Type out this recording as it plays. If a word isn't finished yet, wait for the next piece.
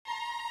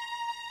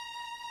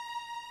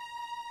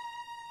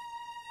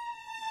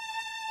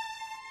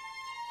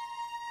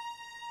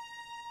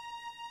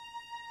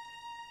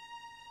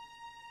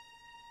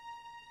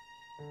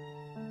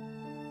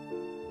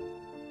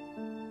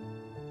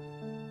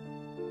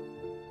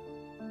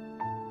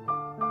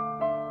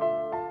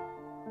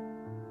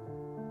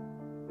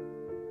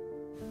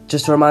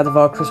Just a reminder of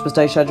our Christmas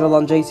Day schedule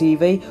on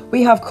JTV.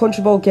 We have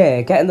Country Boy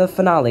Gear getting the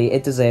finale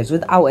it deserves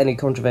without any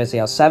controversy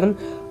at 7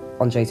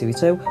 on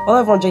JTV2. While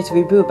over on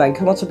JTV Boobank,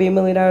 Who Wants to Be a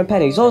Millionaire in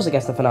Pennies also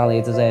gets the finale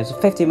it deserves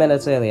 15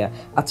 minutes earlier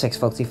at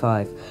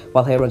 6:45.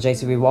 While here on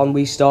JTV1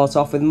 we start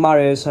off with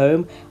Mario's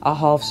Home at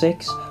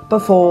 6:30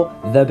 before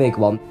the big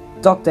one.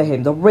 Dr.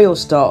 Him, the real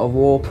start of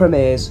war,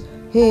 premieres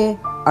here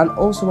and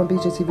also on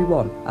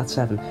BJTV1 at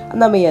 7.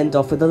 And then we end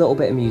off with a little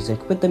bit of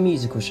music with the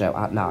musical show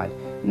at 9.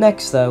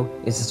 Next though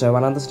is the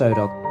Snowman and the Snow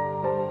Dog.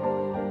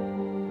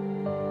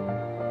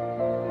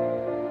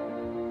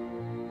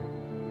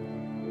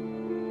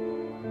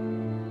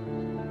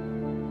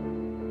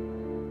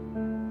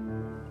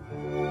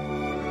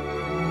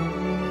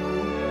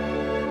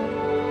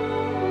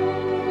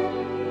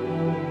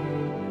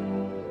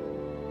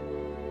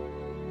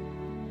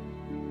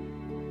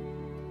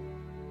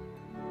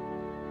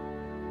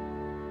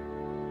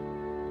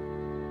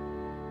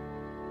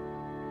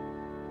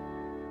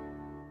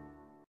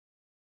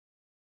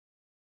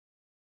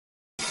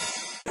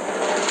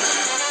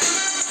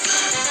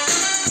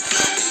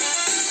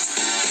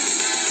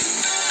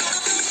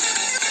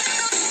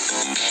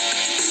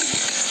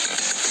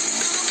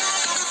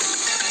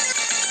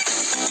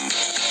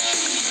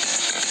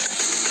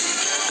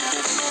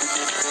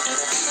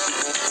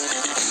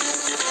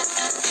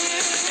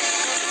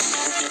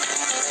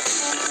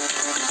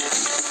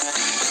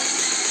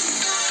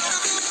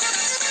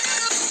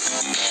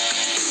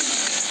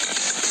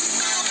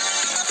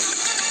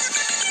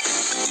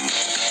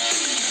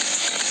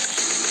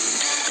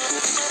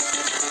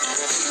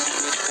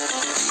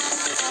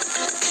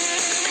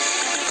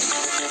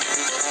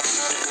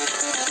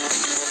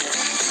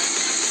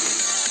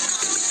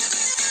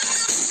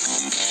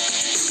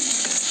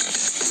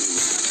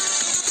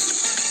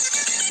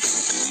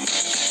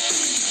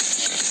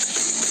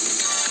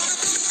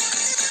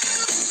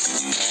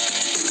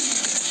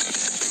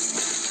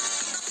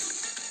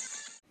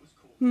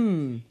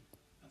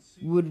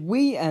 Would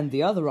we and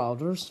the other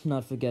elders,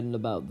 not forgetting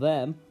about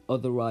them,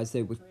 otherwise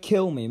they would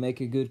kill me, make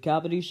a good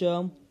comedy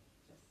show?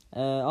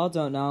 I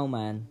don't know,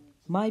 man.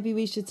 Maybe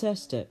we should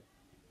test it.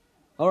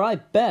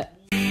 Alright, bet.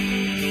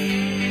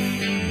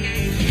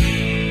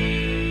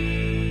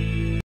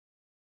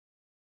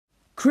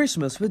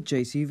 Christmas with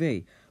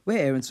JTV. We're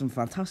airing some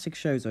fantastic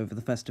shows over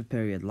the festive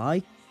period,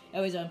 like...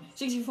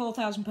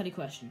 64,000 penny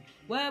question.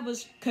 Where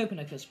was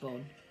Copernicus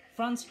born?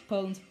 France,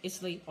 Poland,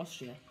 Italy,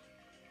 Austria.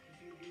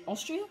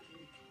 Austria?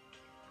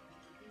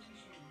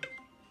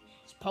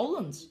 It's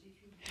Poland.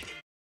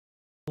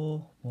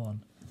 4-1.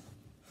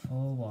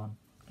 4-1.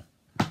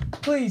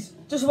 Please,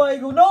 just let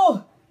it go.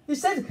 No! You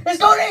said it's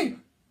going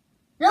in!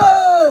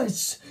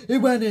 Yes! It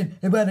went in.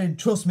 It went in.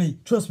 Trust me.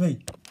 Trust me.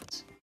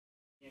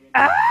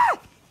 Ah!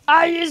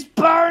 Eye is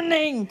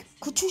burning!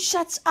 Could you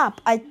shut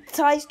up? I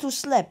tried to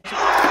sleep.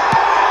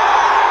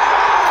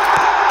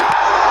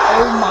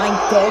 Oh my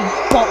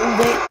god,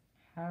 bottled it!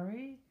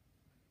 Harry?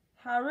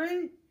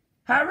 Harry?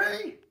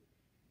 Harry?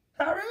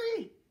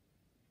 Harry?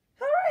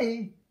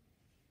 Harry?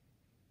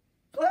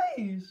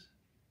 Please?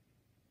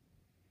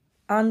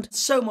 And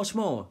so much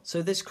more.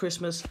 So this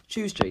Christmas,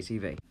 choose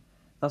JTV.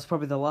 That's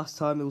probably the last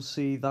time you'll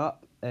see that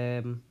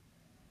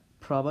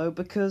promo,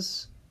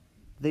 because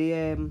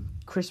the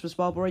Christmas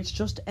Barber Rates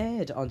just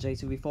aired on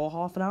JTV4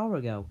 half an hour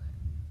ago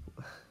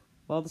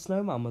while the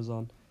Snowman was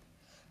on.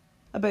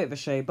 A bit of a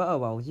shame, but oh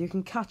well, you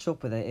can catch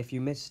up with it if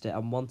you missed it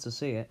and want to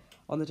see it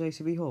on the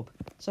JTV Hub.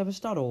 So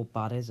it's not all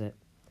bad, is it?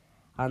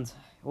 And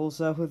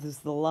also, this is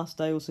the last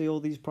day we'll see all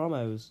these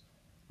promos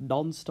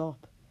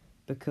non-stop,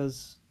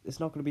 because it's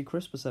not going to be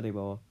Christmas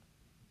anymore.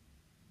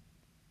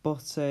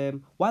 But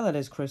while it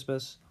is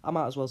Christmas, I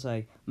might as well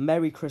say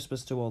Merry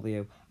Christmas to all of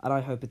you, and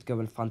I hope it's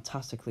going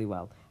fantastically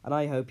well. And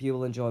I hope you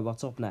will enjoy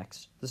what's up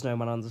next, the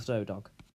Snowman and the Snow Dog.